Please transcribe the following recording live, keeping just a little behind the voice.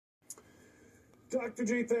Dr.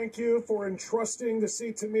 G, thank you for entrusting the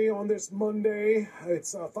seat to me on this Monday.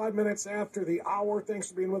 It's 5 minutes after the hour. Thanks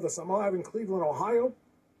for being with us. I'm live in Cleveland, Ohio,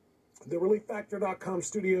 the ReliefFactor.com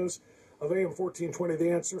studios of AM 1420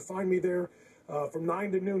 The Answer. Find me there from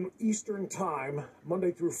 9 to noon Eastern Time,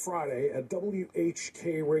 Monday through Friday at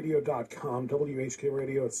WHKRadio.com. WHK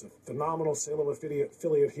Radio, it's a phenomenal Salem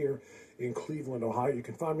affiliate here in Cleveland, Ohio. You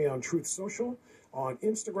can find me on Truth Social, on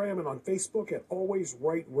Instagram, and on Facebook at Always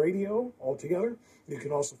Right Radio, all together. You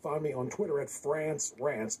can also find me on Twitter at France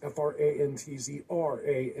Rants, FRANTZ,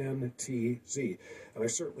 RANTZ. And I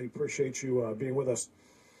certainly appreciate you being with us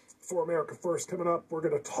for America First. Coming up, we're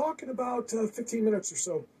going to talk in about 15 minutes or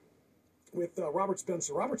so with Robert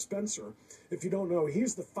Spencer. Robert Spencer, if you don't know,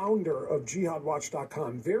 he's the founder of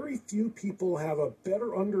JihadWatch.com. Very few people have a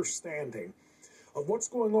better understanding of what's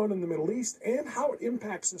going on in the Middle East and how it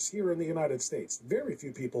impacts us here in the United States. Very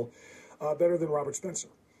few people better than Robert Spencer.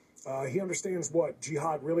 He understands what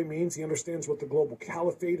jihad really means. He understands what the global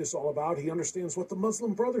caliphate is all about. He understands what the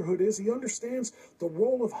Muslim Brotherhood is. He understands the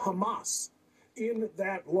role of Hamas in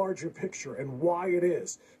that larger picture and why it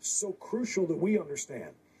is so crucial that we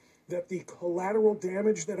understand that the collateral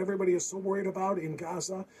damage that everybody is so worried about in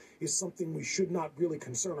Gaza is something we should not really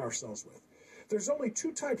concern ourselves with. There's only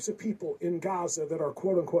two types of people in Gaza that are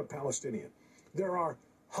quote-unquote Palestinian. There are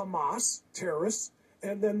Hamas terrorists,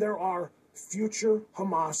 and then there are future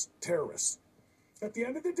Hamas terrorists. At the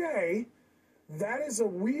end of the day, that is a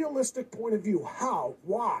realistic point of view. How?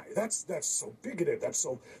 Why? That's so bigoted. That's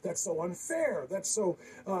so unfair. That's so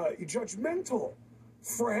judgmental.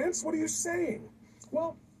 France, what are you saying?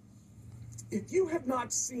 Well, if you have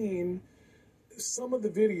not seen some of the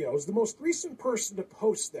videos, the most recent person to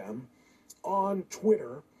post them on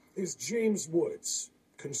Twitter is James Woods,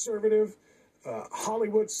 conservative,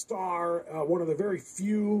 Hollywood star, one of the very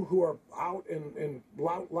few who are out and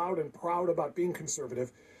loud and proud about being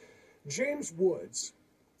conservative. James Woods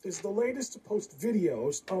is the latest to post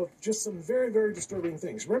videos of just some very, very disturbing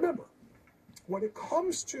things. Remember, when it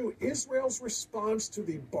comes to Israel's response to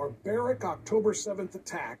the barbaric October 7th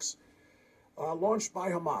attacks launched by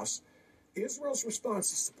Hamas, Israel's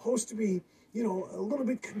response is supposed to be, a little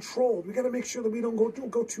bit controlled. We got to make sure that we don't go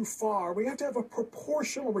too far. We have to have a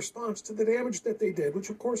proportional response to the damage that they did, which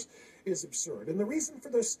of course is absurd. And the reason for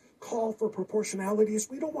this call for proportionality is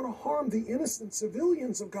we don't want to harm the innocent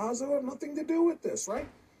civilians of Gaza who have nothing to do with this, right?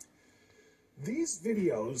 These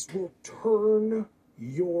videos will turn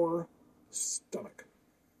your stomach.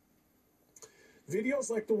 Videos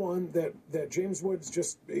like the one that James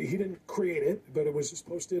Woods he didn't create it, but it was just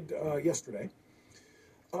posted yesterday,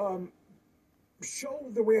 show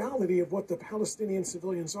the reality of what the Palestinian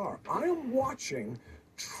civilians are. I am watching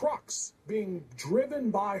trucks being driven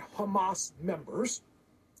by Hamas members,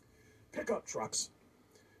 pickup trucks,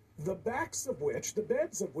 the beds of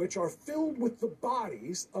which are filled with the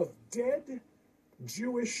bodies of dead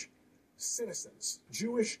Jewish citizens,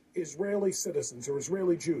 Jewish Israeli citizens, or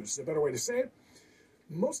Israeli Jews, is a better way to say it.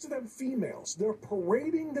 Most of them females. They're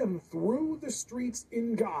parading them through the streets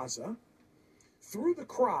in Gaza, through the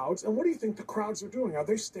crowds. And what do you think the crowds are doing? Are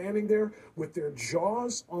they standing there with their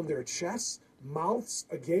jaws on their chests, mouths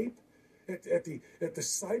agape at the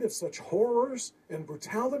sight of such horrors and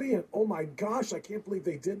brutality? And oh my gosh, I can't believe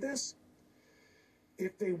they did this.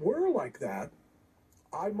 If they were like that,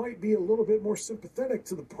 I might be a little bit more sympathetic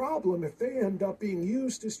to the problem if they end up being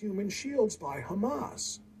used as human shields by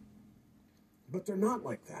Hamas. But they're not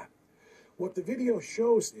like that. What the video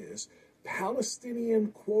shows is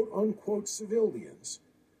Palestinian quote-unquote civilians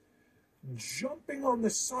jumping on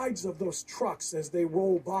the sides of those trucks as they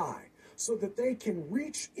roll by so that they can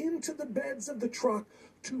reach into the beds of the truck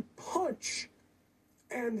to punch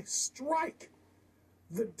and strike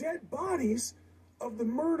the dead bodies of the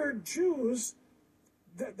murdered Jews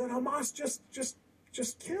that Hamas just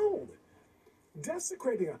killed,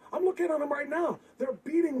 desecrating them. I'm looking at them right now. They're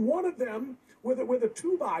beating one of them with a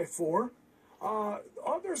 2x4.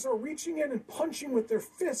 Others are reaching in and punching with their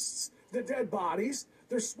fists the dead bodies.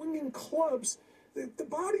 They're swinging clubs. The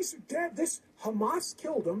bodies are dead. This Hamas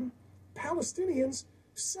killed them. Palestinians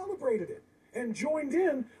celebrated it and joined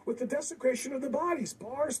in with the desecration of the bodies.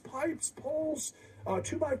 Bars, pipes, poles,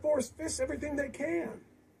 2x4s, fists, everything they can.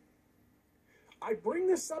 I bring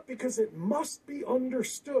this up because it must be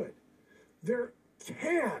understood. There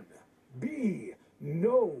can be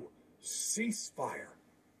no ceasefire.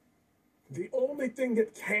 The only thing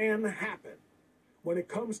that can happen when it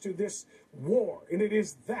comes to this war, and it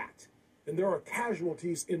is that, and there are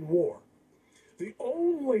casualties in war, the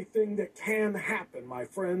only thing that can happen, my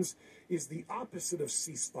friends, is the opposite of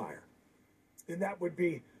ceasefire. And that would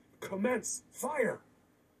be commence fire.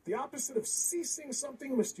 The opposite of ceasing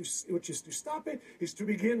something, which is to stop it, is to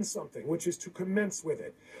begin something, which is to commence with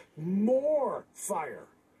it. More fire.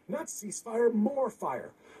 Not ceasefire, more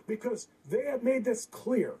fire. Because they have made this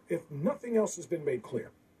clear, if nothing else has been made clear.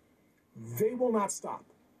 They will not stop.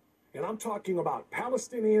 And I'm talking about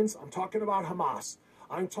Palestinians, I'm talking about Hamas,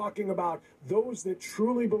 I'm talking about those that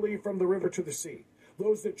truly believe from the river to the sea,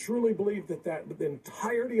 those that truly believe that the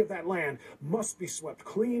entirety of that land must be swept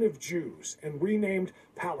clean of Jews and renamed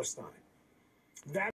Palestine. That